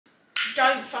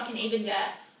Don't fucking even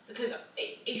dare. Because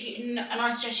if you, and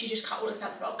I suggest you just cut all this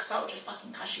out the vlog, because I'll just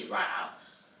fucking cuss you right out.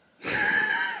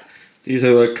 Did you say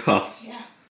the word cuss? Yeah.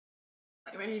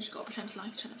 You ready? You just got to pretend to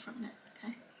like each other for a minute,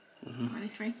 okay? Ready?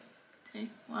 3, 2,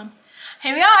 1.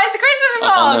 Here we are, it's the Christmas vlog!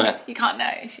 I can't do it. You can't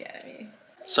notice yet, have you?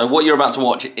 So what you're about to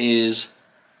watch is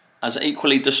as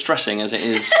equally distressing as it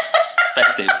is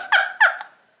festive.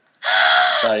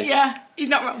 So, yeah, he's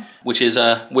not wrong. Which is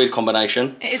a weird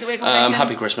combination. It is a weird combination.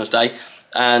 Happy Christmas Day.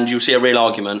 And you'll see a real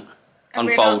argument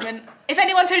unfold. If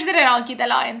anyone tells you they don't argue, they're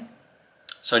lying.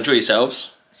 So enjoy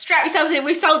yourselves. Strap yourselves in,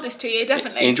 we've sold this to you,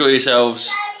 definitely. Enjoy yourselves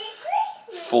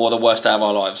for the worst day of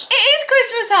our lives. It is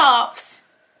Christmas harps.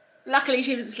 Luckily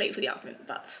she was asleep for the argument,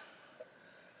 but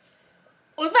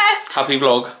all the best. Happy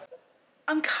vlog.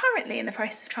 I'm currently in the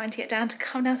process of trying to get Dan to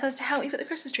come downstairs to help me put the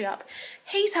Christmas tree up.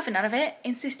 He's having none of it,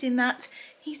 insisting that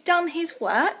he's done his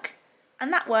work,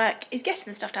 and that work is getting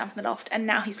the stuff down from the loft, and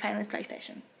now he's playing on his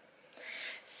PlayStation.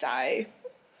 So,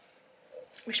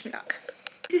 wish me luck.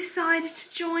 Decided to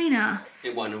join us.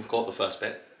 It won't have got the first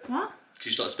bit. What? Because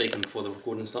you started speaking before the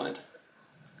recording started.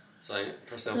 So,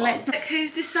 press that button. Let's look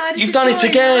who's decided You've to done join it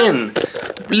again!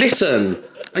 us. Listen!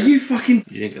 Are you fucking...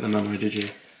 You didn't get the memo, did you?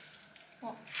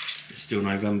 What? It's still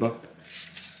November.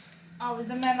 Oh, with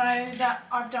the memo that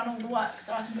I've done all the work,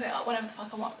 so I can put it up whenever the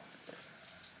fuck I want.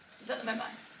 Is that the memo?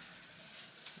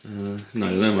 No,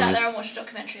 the You memo. sat there and watched a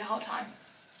documentary the whole time.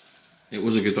 It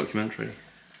was a good documentary.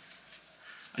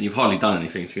 And you've hardly done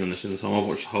anything, to be honest, in the time I've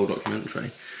watched the whole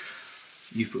documentary.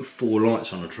 You've put 4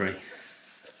 lights on a tree. Do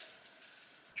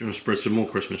you want to spread some more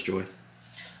Christmas joy?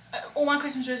 All my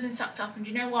Christmas joy has been sucked up, and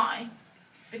do you know why?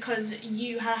 Because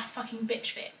you had a fucking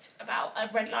bitch fit about a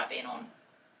red light being on.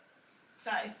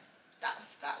 So,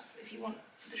 that's if you want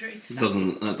the truth.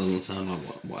 That doesn't sound like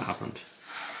what happened.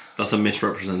 That's a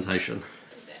misrepresentation.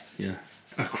 Is it? Yeah.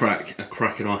 A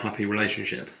crack in our happy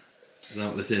relationship. Is that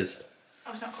what this is?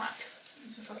 Oh, it's not crack.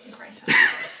 It's a fucking crater.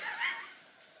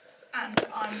 And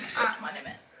I'm at my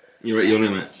limit. You're at your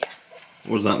limit? Yeah.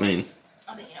 What does that mean?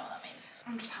 I think you know what that means.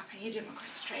 I'm just happy you're doing my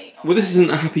Christmas tree. Well, this isn't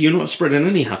a happy. You're not spreading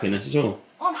any happiness at all.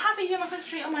 Well, I'm happy doing my Christmas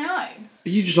tree on my own.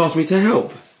 But you just asked me to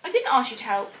help. I didn't ask you to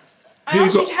help. I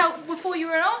asked you to help before you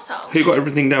were an arsehole. Who got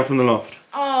everything down from the loft?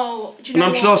 Oh, do you know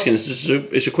I'm just asking.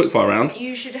 It's a quick fire round.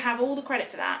 You should have all the credit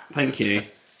for that. Thank you.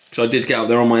 Because I did get up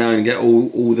there on my own and get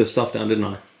all the stuff down, didn't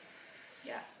I?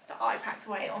 Yeah, that I packed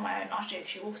away on my own last year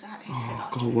because you also had a history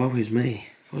last God, woe is me.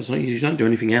 God, you don't do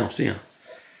anything else, do you?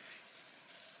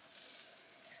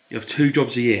 You have 2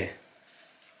 jobs a year.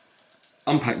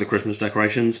 Unpack the Christmas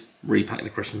decorations, repack the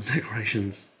Christmas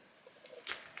decorations.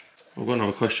 I've got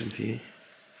another question for you.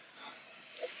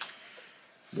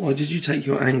 Why did you take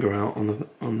your anger out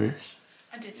on this?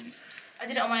 I didn't. I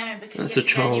did it on my own because That's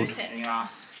yesterday a child. you were sitting on your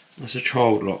ass. That's a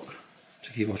child lock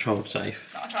to keep our child safe.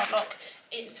 It's not a child lock.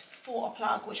 It's for a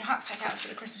plug, which I had to take out to put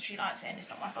the Christmas tree lights in. It's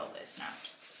not my fault that it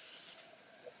snapped.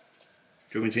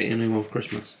 Do you want me to get you a new one for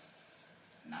Christmas?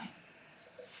 No.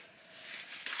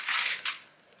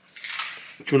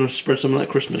 Do you want to spread some of that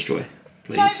Christmas joy,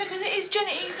 please? No, because it is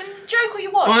genuine. You can joke all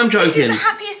you want. I'm joking. This is the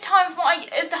happiest time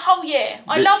of the whole year.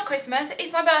 I love Christmas.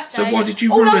 It's my birthday. So why did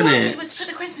you ruin it? ruin All I it? wanted was to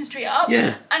put the Christmas tree up.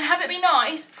 Yeah. And have it be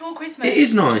nice before Christmas. It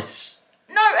is nice.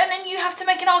 No, and then you have to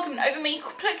make an argument over me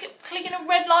clicking a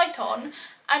red light on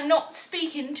and not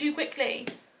speaking too quickly.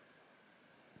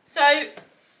 So,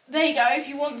 there you go. If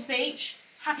you want speech,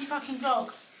 happy fucking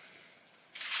vlog.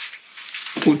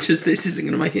 Well, just this isn't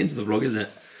going to make it into the vlog, is it?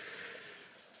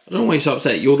 I don't know why you're so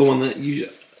upset. You're the one that you...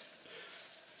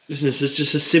 Listen, it's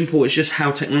just a simple... It's just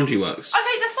how technology works.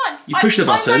 Okay, that's fine. You push the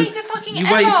button. I made a fucking you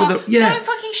error. wait for the... Yeah. Don't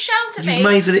fucking shout at me. You've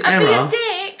made the error. And be a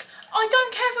dick. I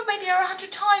don't care if I've made the error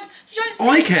 100 times. You don't speak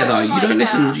I to care though. someone You like don't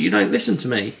listen. that. You don't listen to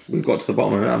me. We've got to the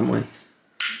bottom of it, haven't we?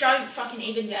 Don't fucking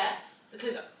even dare.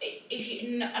 Because if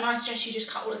you... And I suggest you just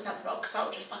cut all this out the vlog because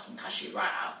I'll just fucking cuss you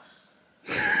right out.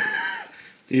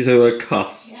 Did you say the word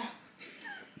cuss? Yeah.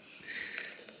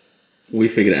 We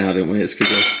figured it out, didn't we? It's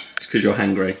because you're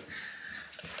hangry.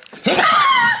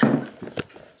 I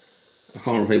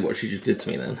can't repeat what she just did to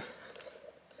me then. No,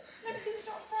 because it's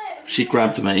not fair. She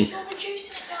grabbed me You're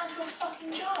reducing it down to a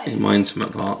fucking joke. in my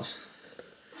intimate parts,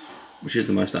 which is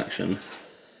the most action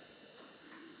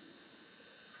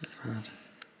I've had.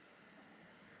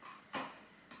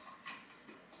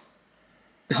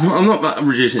 It's not. I'm not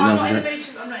reducing it down to I'm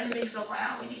not in the mood for vlog right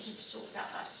now. We need to just sort this out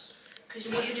first. Because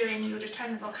what you're doing, you're just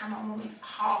turning the vlog camera on when we've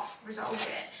half resolved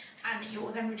it, and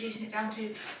you're then reducing it down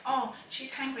to, oh,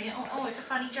 she's hangry. Oh, it's a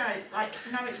funny joke. Like,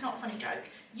 no, it's not a funny joke.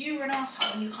 You were an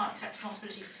arsehole and you can't accept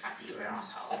responsibility for the fact that you were an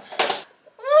arsehole.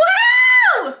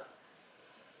 Wow!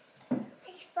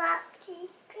 It's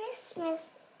Foxy's Christmas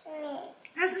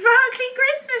A sparkly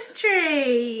Christmas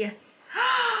tree.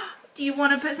 Do you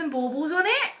want to put some baubles on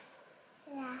it?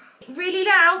 Yeah. Really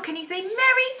loud, can you say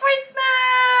Merry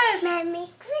Christmas? Merry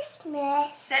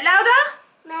Christmas. Say it louder.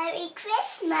 Merry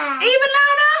Christmas. Even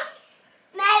louder.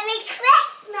 Merry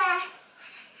Christmas.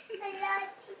 I'd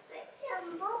like to put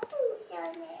some bubbles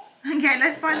on it. Okay,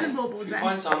 let's find some baubles then.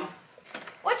 Find some.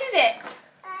 What is it?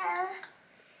 Uh,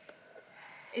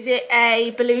 Is it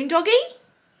a balloon doggy?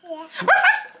 yeah.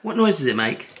 What noise does it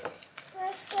make?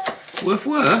 Woof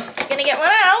woof. Gonna get one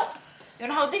out. You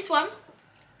wanna hold this one?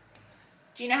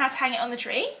 Do you know how to hang it on the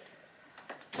tree?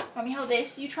 Mummy, hold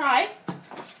this. You try.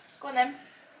 Go on then.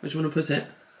 Where do you want to put it?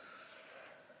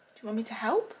 Do you want me to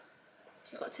help?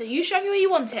 You show me where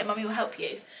you want it. Mummy will help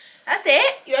you. That's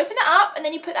it. You open it up and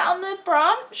then you put that on the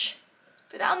branch.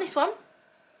 Put that on this one.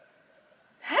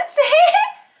 That's it.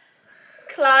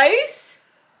 Close.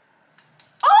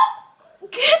 Oh,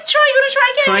 good try. You want to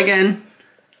try again? Try again.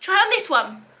 Try on this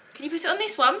one. Can you put it on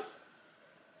this one?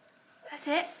 That's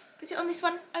it. Put it on this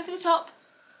one over the top.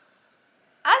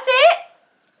 That's it.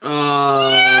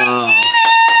 Oh.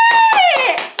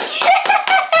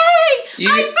 Yay!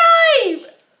 High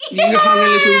five! You hung a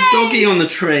little doggy on the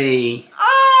tree.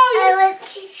 Oh! I want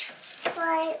to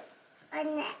try a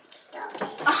next doggy.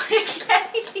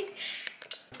 Okay.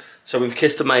 So we've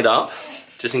kissed and made up,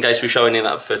 just in case we show any of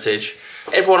that footage.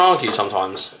 Everyone argues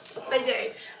sometimes. They do.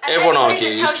 And Everyone anybody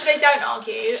argues. that tells you they don't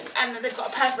argue and that they've got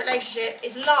a perfect relationship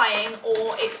is lying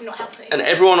or it's not helping. And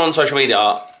everyone on social media,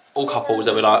 all couples,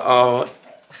 they'll be like, oh,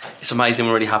 it's amazing,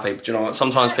 we're really happy. But you know what?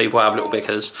 Sometimes people have little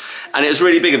bickers. And it was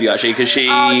really big of you actually, because she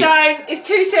Oh, don't. It's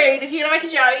too soon. If you're going to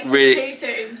make a joke, Really- it's too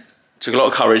soon. took a lot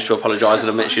of courage to apologise and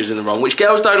admit she was in the wrong, which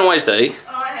girls don't always do.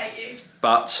 Oh, I hate you.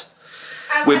 But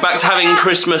we're back to having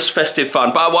Christmas festive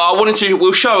fun. But I wanted to,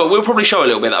 we'll probably show a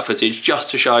little bit of that footage just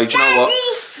to show, do you know what?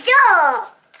 Daddy,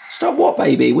 stop. Stop what,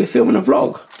 baby? We're filming a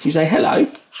vlog. Can you say hello?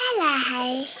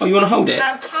 Hello. Oh, you want to hold it?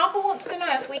 Harper wants to know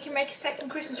if we can make a second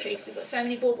Christmas tree because we've got so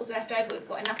many baubles left over. We've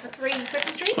got enough for 3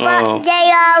 Christmas trees. Oh.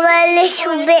 They are a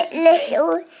little bit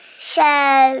little,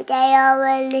 so they are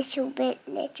a little bit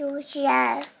little,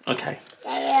 so Okay.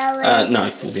 they are a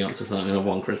No, well, the answer's that. We have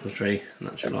 1 Christmas tree, and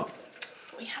that's your lot.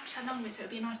 We have to have none of it, so it'd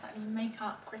be nice that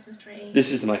make-up Christmas tree.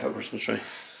 This is the make-up Christmas tree.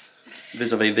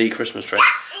 Vis-a-vis the Christmas tree.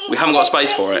 We haven't got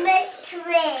space for it. Christmas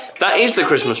tree. That is the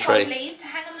Christmas Big one, tree. please, to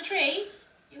hang on the tree.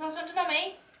 You pass one to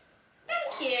Mummy.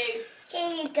 Thank you.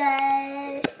 Here you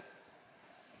go.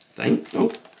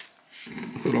 Oh.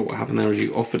 I feel like what happened there is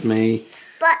you offered me.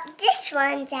 But this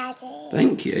one, Daddy.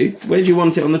 Thank you. Where do you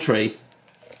want it on the tree?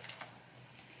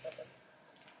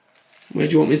 Where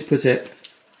do you want me to put it?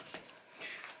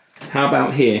 How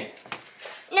about here?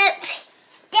 Nope.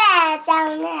 Yeah,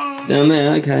 down there. Down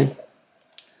there, okay.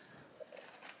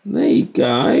 There you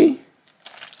go.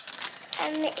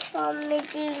 And which one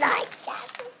would you like,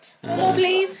 Daddy? This,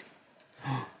 please.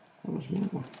 That was my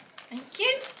one. Thank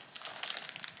you.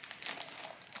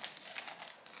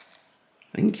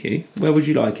 Thank you. Where would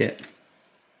you like it?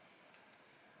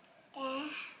 There.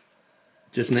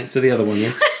 Just next to the other one,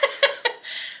 yeah?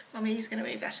 Mummy's going to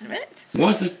move that in a minute. Why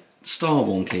is the star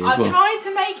wonky as I've well? tried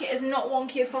to make it as not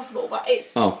wonky as possible, but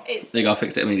it's... Oh, it's there you go, I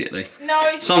fixed it immediately. No,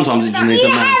 it's... Sometimes it just it's needs a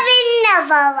We man. have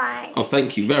another one. Oh,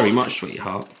 thank you very much,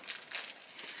 sweetheart.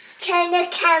 Turn the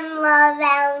camera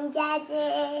around,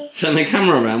 Daddy. Turn the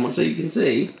camera around so you can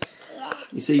see. Yeah.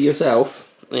 You see yourself.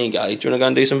 There you go. Do you want to go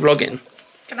and do some vlogging?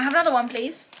 Can I have another one,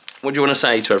 please? What do you want to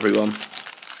say to everyone?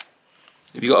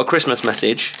 Have you got a Christmas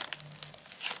message?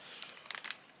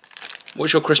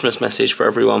 What's your Christmas message for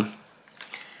everyone?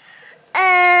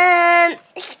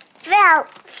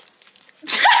 Sprouts.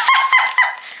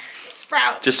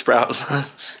 Sprout. Just sprouts.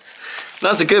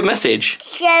 That's a good message.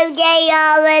 So they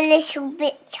are a little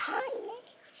bit tiny.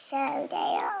 So they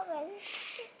are a little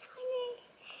bit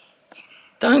tiny.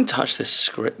 Don't touch the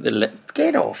script.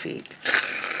 Get off it.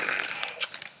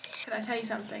 Can I tell you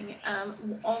something?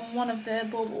 On one of the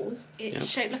baubles, it's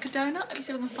shaped like a donut. Let me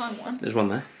see if I can find one. There's one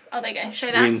there. Oh, there you go. Show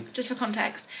that, just for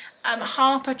context.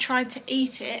 Harper tried to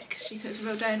eat it because she thought it was a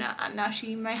real donut, and now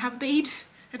she may have a bead.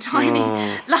 A tiny,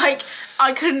 like,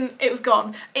 I couldn't, it was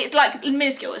gone. It's like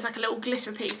minuscule, it's like a little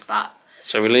glitter piece, but...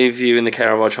 So we leave you in the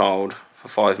care of our child for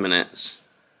 5 minutes.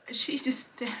 She's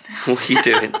just doing it. What are you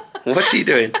doing? What are you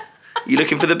doing? You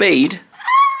looking for the bead?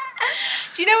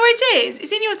 Do you know where it is?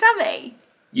 It's in your tummy.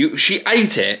 She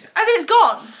ate it. As in it's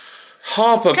gone.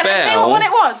 Harper Can Bell. I tell you what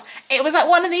it was? It was like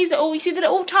one of these little, you see the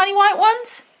little tiny white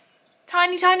ones?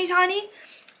 Tiny, tiny, tiny.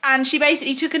 And she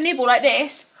basically took a nibble like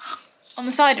this on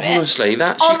the side of it. Honestly,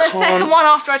 that's On the second one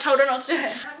after I told her not to do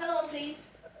it. Have another one, please.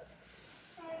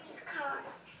 No, you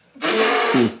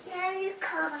can't. No, you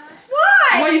can't.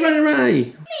 Why? Why are you running away?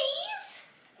 Please?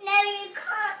 No, you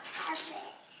can't have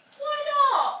it. Why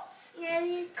not? No,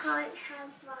 you can't have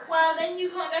one. Well, then you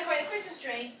can't decorate the Christmas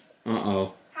tree.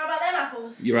 Uh-oh. How about them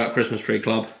apples? You're out Christmas tree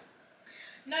club.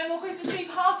 No more Christmas tree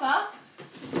for Harper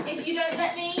if you don't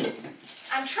let me.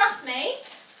 And trust me,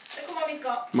 look what Mummy's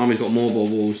got. Mummy's got more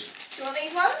baubles. Do you want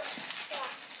these ones?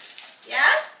 Yeah?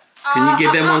 Can you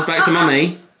give them ones back to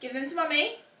Mummy? Give them to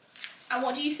Mummy. And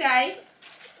what do you say?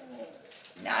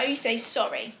 No, you say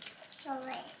sorry.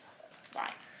 Sorry.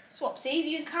 Right. Swapsies,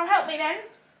 you come help me then.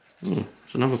 Oh,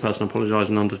 it's another person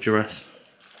apologising under duress.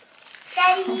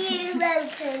 Then you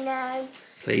open them.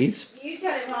 Please. You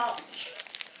tell him, Harps.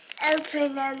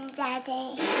 Open them,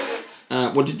 Daddy.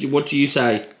 What do you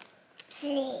say?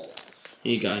 Please.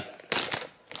 Here you go.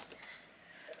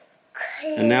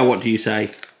 And now what do you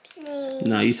say? Please.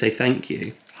 No, you say thank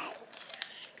you.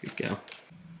 Good girl.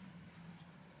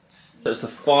 So it's the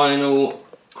final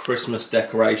Christmas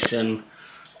decoration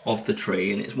of the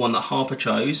tree, and it's one that Harper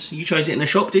chose. You chose it in the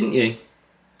shop, didn't you?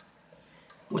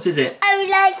 What is it? I would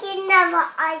like another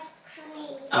ice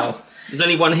cream. Oh, there's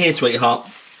only one here, sweetheart.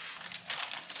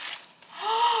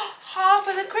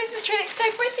 Harper, the Christmas tree looks so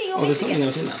pretty. You want Oh, me there's to something get...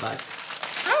 else in that bag.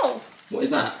 Oh. What is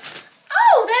that?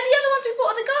 Oh, they're the other ones we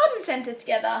bought at the garden centre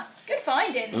together. Good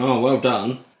finding. Oh, well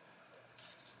done.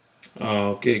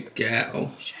 Oh, good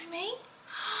girl. Show me.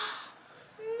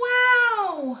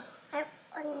 Wow.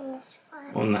 On this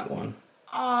one. On that one.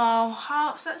 Oh,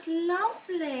 Harps, that's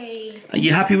lovely. Are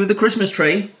you happy with the Christmas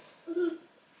tree?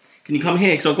 Can you come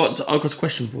here? Because I've got a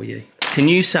question for you. Can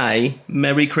you say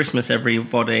Merry Christmas,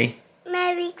 everybody?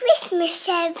 Merry Christmas,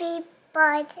 everybody.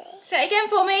 Say it again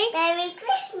for me. Merry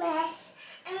Christmas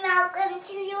and welcome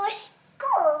to your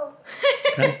school.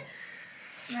 Okay.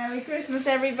 Merry Christmas,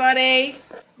 everybody.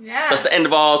 Yeah. That's the end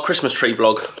of our Christmas tree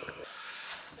vlog.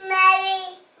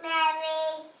 Merry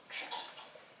Christmas.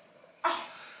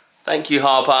 Thank you,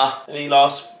 Harper. Any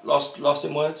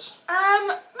lasting words?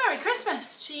 Merry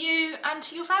Christmas to you and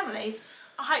to your families.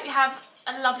 I hope you have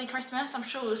a lovely Christmas. I'm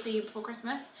sure we'll see you before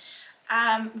Christmas.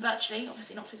 Virtually,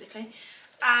 obviously not physically.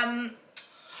 And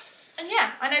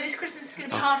yeah, I know this Christmas is going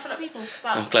to be hard for a lot of people,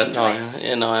 but I'm glad. enjoy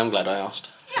it. I'm glad I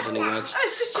asked. Yeah. Any words? Oh,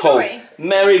 it's just a Cool. story.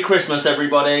 Merry Christmas,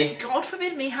 everybody. God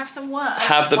forbid me have some work.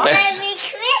 Have the best. Merry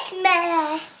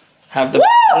Christmas. Have the.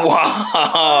 Woo! Wow.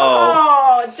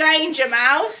 Oh, Danger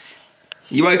Mouse.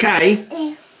 You okay?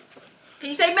 Can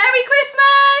you say Merry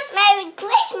Christmas? Merry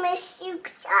Christmas, you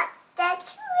touched the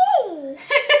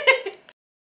tree.